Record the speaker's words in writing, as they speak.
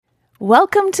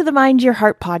Welcome to the Mind Your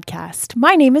Heart podcast.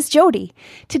 My name is Jody.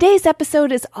 Today's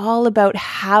episode is all about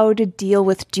how to deal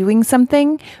with doing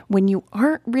something when you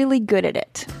aren't really good at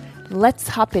it. Let's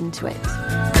hop into it.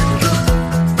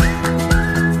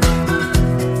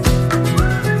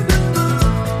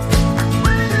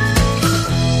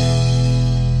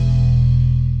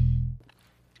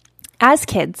 As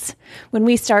kids, when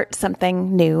we start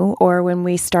something new, or when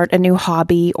we start a new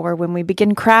hobby, or when we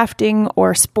begin crafting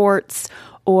or sports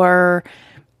or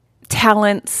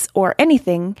talents or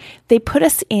anything, they put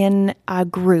us in a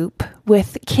group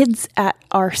with kids at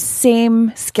our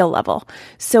same skill level.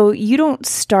 So you don't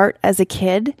start as a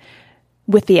kid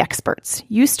with the experts.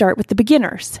 You start with the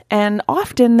beginners, and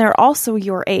often they're also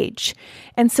your age.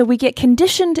 And so we get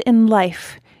conditioned in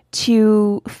life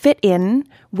to fit in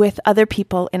with other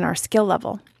people in our skill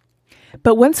level.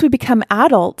 But once we become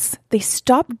adults, they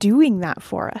stop doing that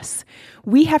for us.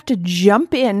 We have to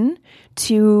jump in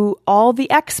to all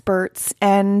the experts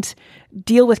and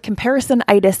deal with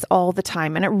comparisonitis all the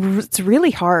time. And it's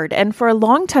really hard. And for a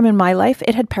long time in my life,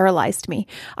 it had paralyzed me.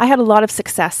 I had a lot of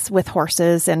success with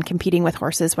horses and competing with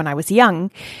horses when I was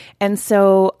young. And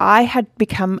so I had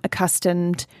become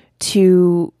accustomed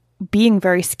to being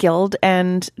very skilled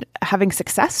and having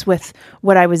success with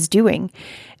what I was doing.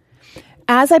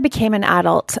 As I became an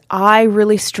adult, I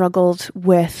really struggled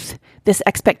with this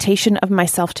expectation of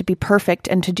myself to be perfect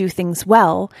and to do things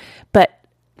well, but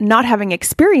not having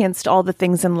experienced all the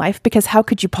things in life, because how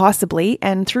could you possibly?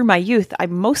 And through my youth, I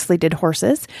mostly did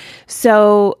horses.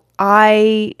 So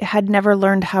I had never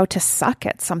learned how to suck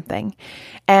at something.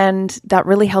 And that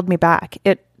really held me back.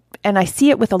 And I see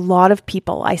it with a lot of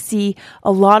people. I see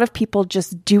a lot of people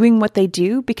just doing what they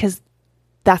do because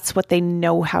that's what they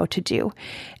know how to do.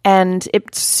 And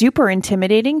it's super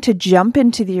intimidating to jump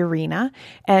into the arena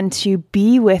and to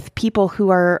be with people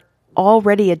who are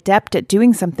already adept at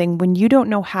doing something when you don't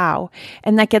know how.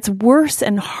 And that gets worse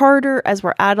and harder as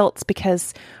we're adults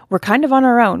because we're kind of on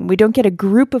our own. We don't get a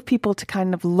group of people to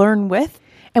kind of learn with,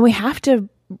 and we have to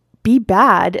be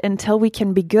bad until we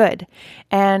can be good.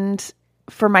 And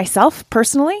for myself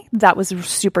personally, that was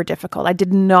super difficult. I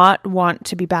did not want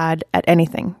to be bad at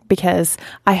anything because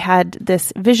I had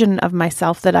this vision of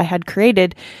myself that I had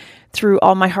created through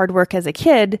all my hard work as a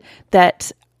kid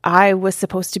that I was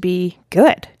supposed to be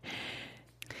good.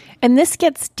 And this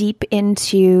gets deep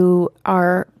into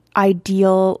our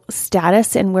ideal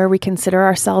status and where we consider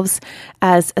ourselves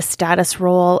as a status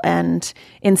role and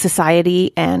in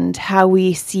society, and how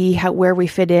we see where we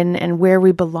fit in and where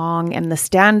we belong and the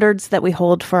standards that we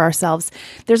hold for ourselves.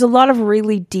 There's a lot of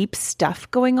really deep stuff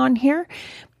going on here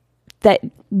that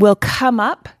will come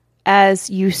up as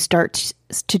you start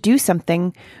to do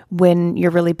something when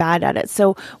you're really bad at it.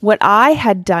 So what I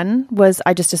had done was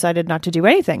I just decided not to do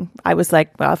anything. I was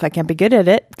like, well, if I can't be good at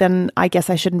it, then I guess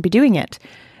I shouldn't be doing it.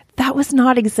 That was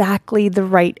not exactly the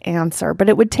right answer, but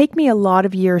it would take me a lot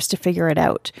of years to figure it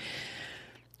out.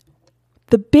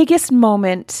 The biggest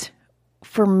moment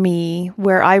for me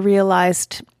where I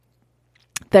realized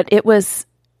that it was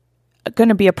going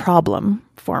to be a problem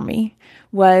for me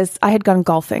was I had gone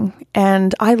golfing,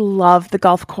 and I love the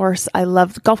golf course.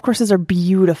 Golf courses are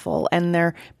beautiful, and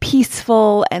they're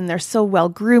peaceful, and they're so well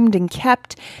groomed and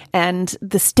kept, and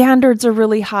the standards are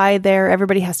really high there.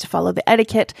 Everybody has to follow the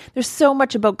etiquette. There's so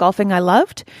much about golfing I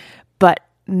loved, but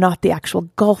not the actual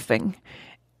golfing.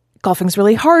 Golfing's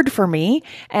really hard for me,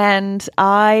 and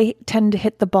I tend to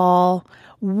hit the ball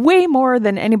way more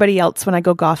than anybody else when I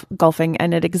go golfing,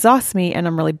 and it exhausts me, and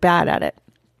I'm really bad at it.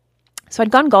 So I'd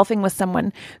gone golfing with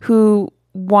someone who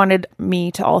wanted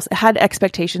me to also had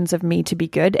expectations of me to be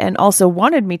good, and also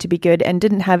wanted me to be good, and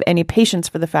didn't have any patience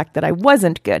for the fact that I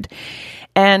wasn't good.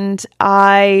 And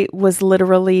I was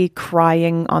literally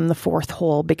crying on the fourth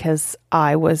hole because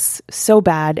I was so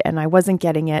bad and I wasn't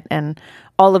getting it, and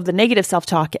all of the negative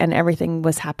self-talk and everything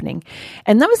was happening.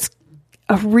 And that was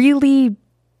a really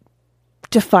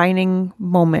defining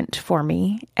moment for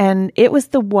me. And it was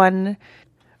the one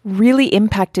really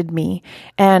impacted me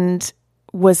and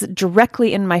was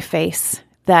directly in my face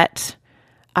that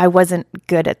I wasn't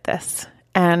good at this.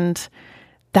 And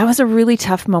that was a really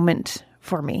tough moment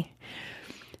for me.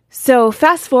 So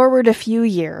fast forward a few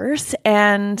years,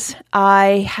 and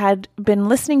I had been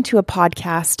listening to a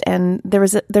podcast, and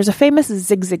there's a famous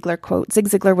Zig Ziglar quote. Zig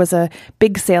Ziglar was a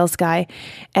big sales guy,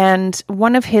 and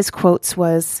one of his quotes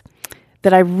was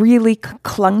that I really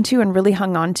clung to and really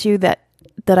hung on to, that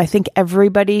I think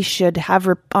everybody should have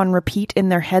on repeat in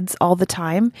their heads all the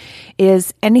time,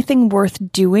 is anything worth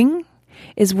doing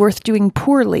is worth doing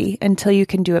poorly until you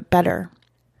can do it better.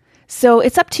 So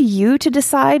it's up to you to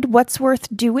decide what's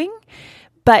worth doing,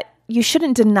 but you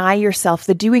shouldn't deny yourself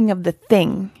the doing of the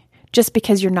thing just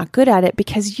because you're not good at it,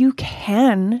 because you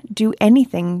can do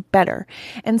anything better.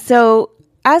 And so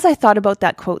as I thought about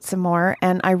that quote some more,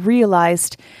 and I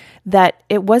realized that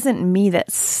it wasn't me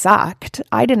that sucked.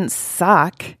 I didn't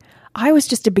suck. I was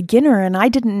just a beginner and I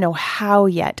didn't know how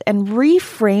yet. And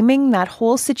reframing that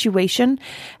whole situation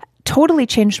totally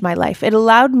changed my life. It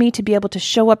allowed me to be able to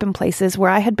show up in places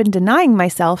where I had been denying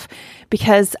myself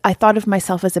because I thought of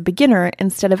myself as a beginner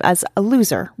instead of as a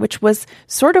loser, which was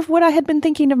sort of what I had been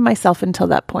thinking of myself until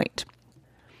that point.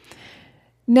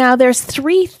 Now, there's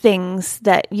 3 things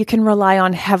that you can rely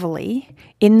on heavily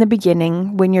in the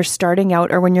beginning when you're starting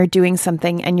out or when you're doing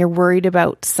something and you're worried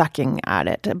about sucking at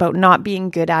it, about not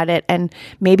being good at it, and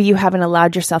maybe you haven't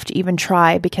allowed yourself to even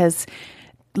try because,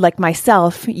 like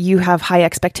myself, you have high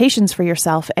expectations for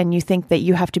yourself and you think that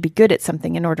you have to be good at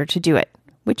something in order to do it,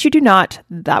 which you do not.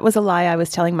 That was a lie I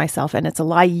was telling myself, and it's a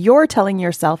lie you're telling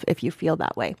yourself if you feel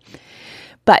that way.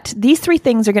 But these 3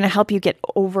 things are going to help you get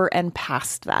over and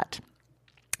past that.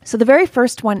 So the very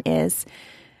first one is,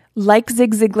 like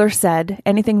Zig Ziglar said,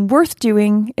 anything worth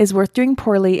doing is worth doing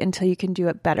poorly until you can do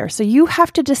it better. So you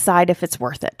have to decide if it's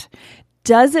worth it.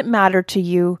 Does it matter to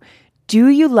you? Do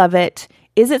you love it?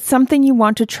 Is it something you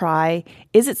want to try?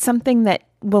 Is it something that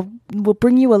will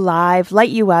bring you alive, light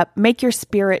you up, make your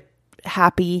spirit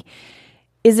happy?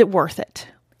 Is it worth it?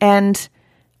 And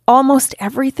almost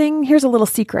everything, here's a little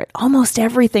secret, almost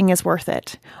everything is worth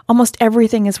it. Almost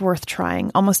everything is worth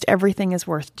trying. Almost everything is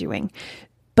worth doing.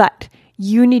 But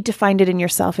you need to find it in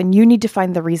yourself, and you need to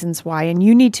find the reasons why, and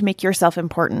you need to make yourself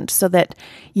important so that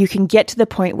you can get to the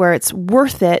point where it's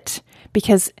worth it.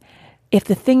 Because if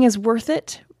the thing is worth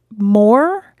it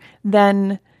more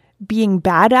than being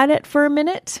bad at it for a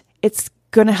minute, it's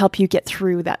going to help you get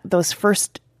through those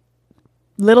first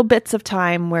little bits of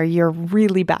time where you're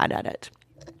really bad at it.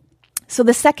 So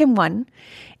the second one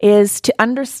is to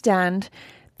understand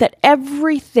that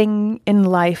everything in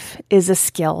life is a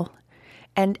skill,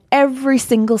 and every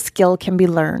single skill can be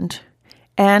learned,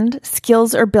 and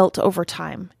skills are built over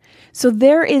time. So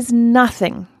there is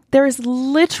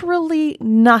literally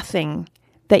nothing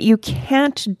that you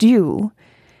can't do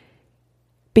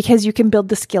because you can build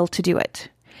the skill to do it.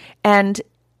 And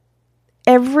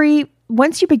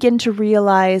once you begin to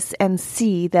realize and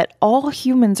see that all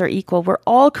humans are equal, we're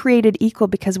all created equal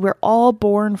because we're all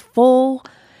born full,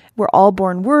 we're all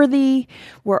born worthy,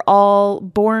 we're all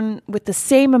born with the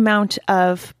same amount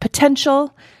of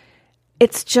potential.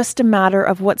 It's just a matter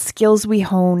of what skills we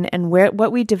hone and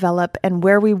what we develop and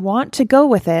where we want to go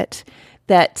with it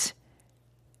that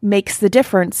makes the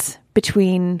difference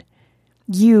between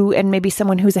you and maybe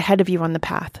someone who's ahead of you on the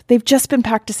path. They've just been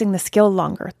practicing the skill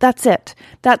longer. That's it.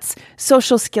 That's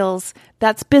social skills.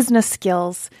 That's business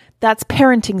skills. That's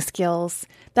parenting skills.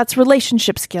 That's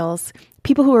relationship skills.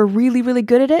 People who are really, really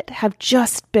good at it have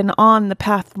just been on the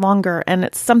path longer, and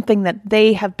it's something that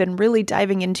they have been really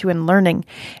diving into and learning.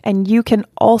 And you can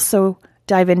also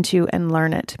dive into and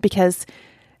learn it because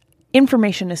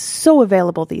information is so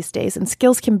available these days, and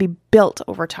skills can be built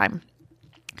over time.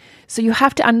 So you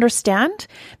have to understand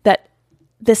that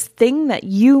this thing that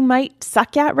you might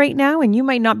suck at right now and you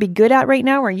might not be good at right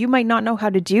now, or you might not know how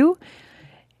to do,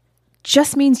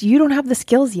 just means you don't have the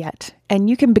skills yet. And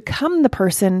you can become the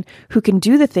person who can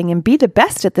do the thing and be the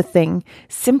best at the thing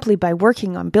simply by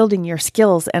working on building your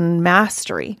skills and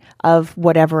mastery of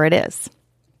whatever it is.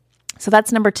 So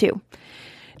that's number 2.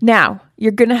 Now,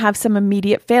 you're going to have some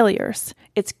immediate failures.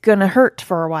 It's going to hurt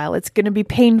for a while. It's going to be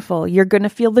painful. You're going to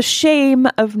feel the shame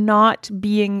of not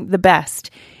being the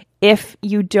best if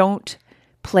you don't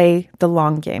play the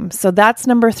long game. So that's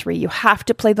number 3. You have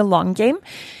to play the long game.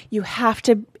 You have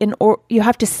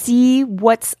to see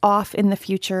what's off in the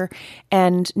future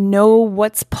and know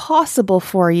what's possible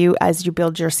for you as you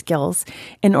build your skills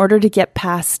in order to get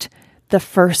past the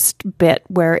first bit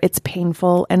where it's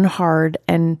painful and hard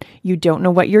and you don't know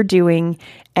what you're doing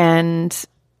and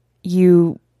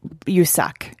you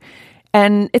suck.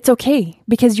 And it's okay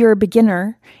because you're a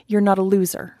beginner, you're not a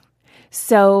loser.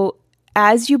 So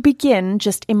as you begin,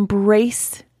 just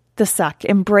embrace the suck.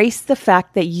 Embrace the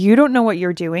fact that you don't know what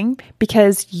you're doing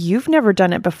because you've never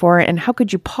done it before. And how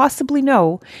could you possibly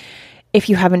know if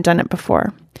you haven't done it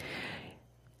before?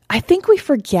 I think we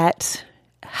forget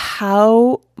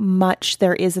how much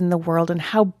there is in the world and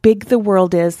how big the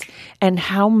world is and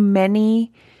how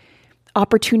many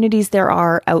opportunities there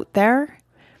are out there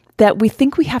that we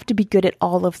think we have to be good at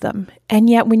all of them. And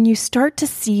yet when you start to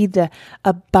see the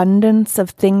abundance of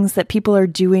things that people are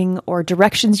doing or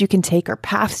directions you can take or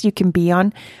paths you can be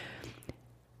on,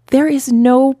 there is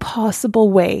no possible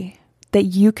way that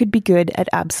you could be good at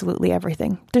absolutely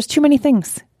everything. There's too many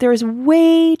things. There is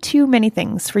way too many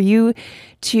things for you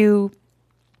to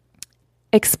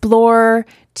explore,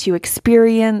 to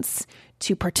experience,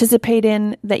 to participate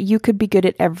in, that you could be good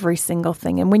at every single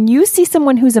thing. And when you see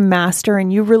someone who's a master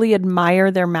and you really admire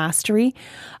their mastery,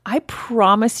 I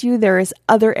promise you there is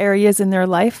other areas in their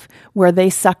life where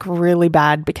they suck really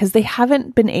bad because they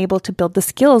haven't been able to build the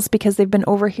skills because they've been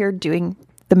over here doing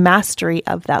the mastery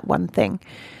of that one thing.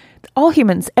 All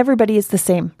humans, everybody is the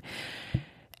same.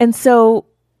 And so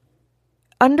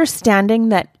understanding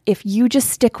that if you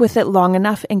just stick with it long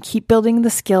enough and keep building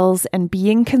the skills and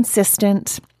being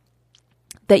consistent,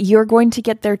 that you're going to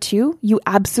get there too, you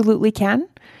absolutely can,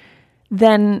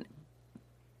 then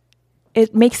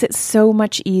it makes it so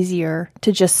much easier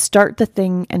to just start the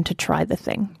thing and to try the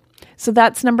thing. So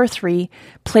that's number 3,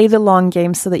 play the long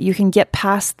game so that you can get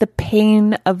past the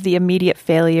pain of the immediate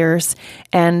failures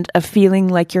and of feeling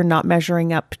like you're not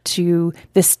measuring up to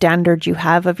the standard you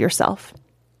have of yourself.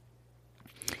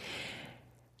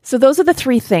 So those are the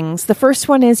 3 things. The first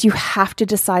one is you have to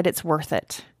decide it's worth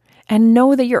it. And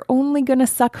know that you're only going to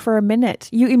suck for a minute.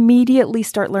 You immediately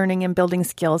start learning and building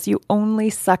skills. You only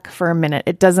suck for a minute.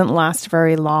 It doesn't last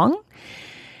very long.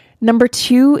 Number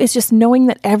 2 is just knowing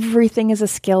that everything is a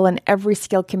skill and every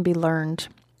skill can be learned.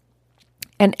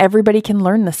 And everybody can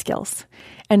learn the skills.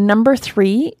 And number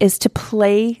 3 is to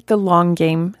play the long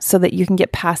game so that you can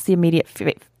get past the immediate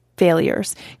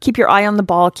failures. Keep your eye on the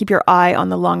ball. Keep your eye on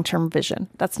the long-term vision.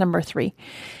 That's number 3.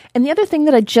 And the other thing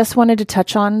that I just wanted to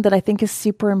touch on that I think is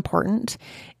super important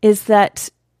is that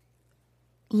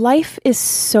life is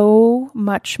so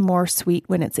much more sweet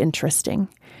when it's interesting.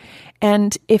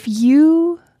 And if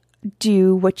you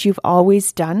do what you've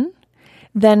always done,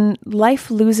 then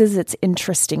life loses its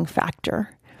interesting factor.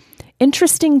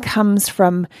 Interesting comes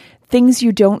from things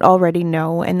you don't already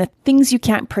know and the things you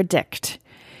can't predict.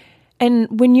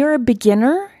 And when you're a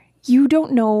beginner, you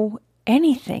don't know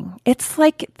anything. It's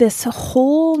like this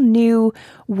whole new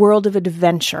world of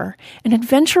adventure. And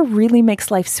adventure really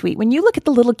makes life sweet. When you look at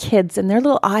the little kids and their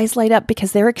little eyes light up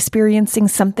because they're experiencing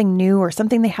something new or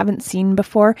something they haven't seen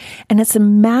before, and it's a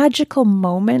magical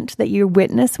moment that you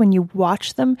witness when you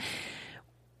watch them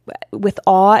with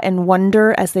awe and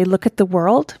wonder as they look at the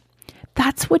world,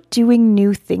 that's what doing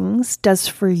new things does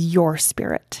for your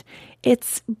spirit.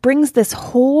 It brings this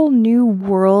whole new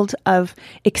world of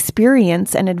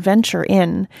experience and adventure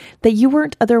in that you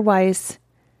weren't otherwise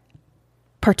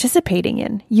participating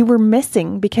in. You were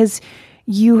missing because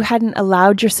you hadn't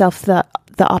allowed yourself the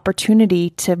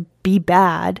opportunity to be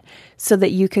bad so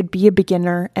that you could be a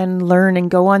beginner and learn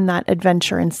and go on that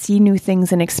adventure and see new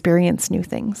things and experience new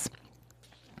things.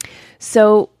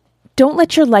 So don't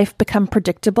let your life become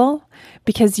predictable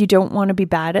because you don't want to be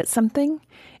bad at something.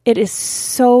 It is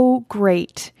so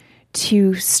great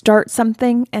to start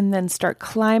something and then start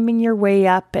climbing your way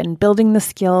up and building the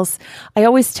skills. I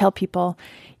always tell people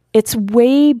it's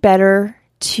way better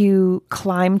to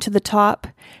climb to the top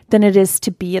than it is to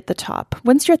be at the top.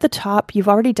 Once you're at the top, you've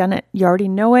already done it. You already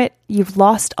know it. You've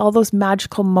lost all those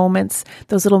magical moments,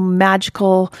 those little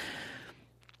magical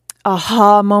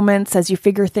aha moments as you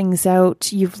figure things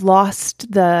out. You've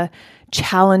lost the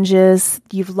challenges.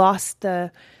 You've lost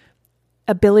the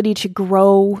ability to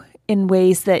grow in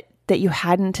ways that you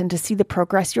hadn't and to see the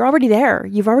progress. You're already there.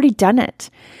 You've already done it.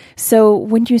 So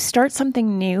when you start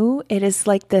something new, it is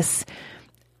like this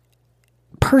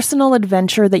personal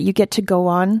adventure that you get to go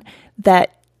on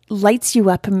that lights you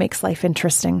up and makes life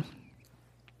interesting.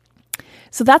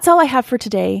 So that's all I have for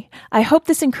today. I hope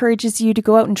this encourages you to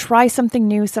go out and try something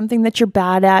new, something that you're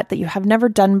bad at, that you have never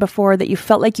done before, that you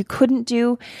felt like you couldn't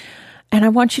do. And I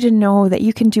want you to know that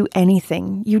you can do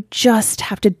anything. You just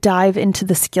have to dive into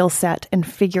the skill set and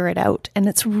figure it out. And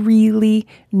it's really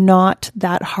not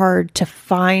that hard to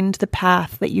find the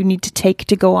path that you need to take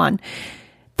to go on.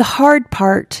 The hard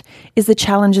part is the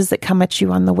challenges that come at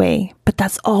you on the way, but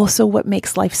that's also what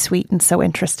makes life sweet and so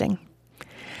interesting.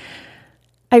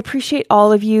 I appreciate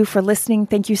all of you for listening.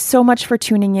 Thank you so much for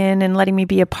tuning in and letting me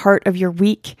be a part of your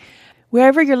week.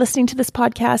 Wherever you're listening to this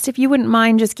podcast, if you wouldn't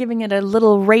mind just giving it a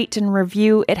little rate and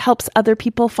review, it helps other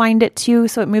people find it too,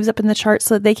 so it moves up in the charts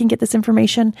so that they can get this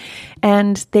information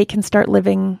and they can start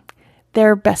living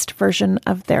their best version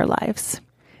of their lives.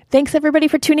 Thanks everybody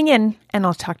for tuning in, and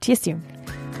I'll talk to you soon.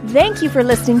 Thank you for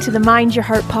listening to the Mind Your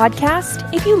Heart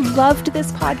podcast. If you loved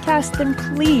this podcast, then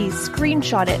please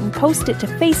screenshot it and post it to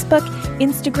Facebook,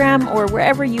 Instagram, or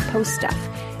wherever you post stuff.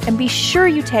 And be sure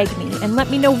you tag me and let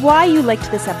me know why you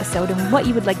liked this episode and what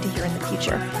you would like to hear in the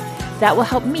future. That will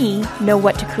help me know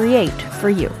what to create for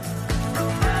you.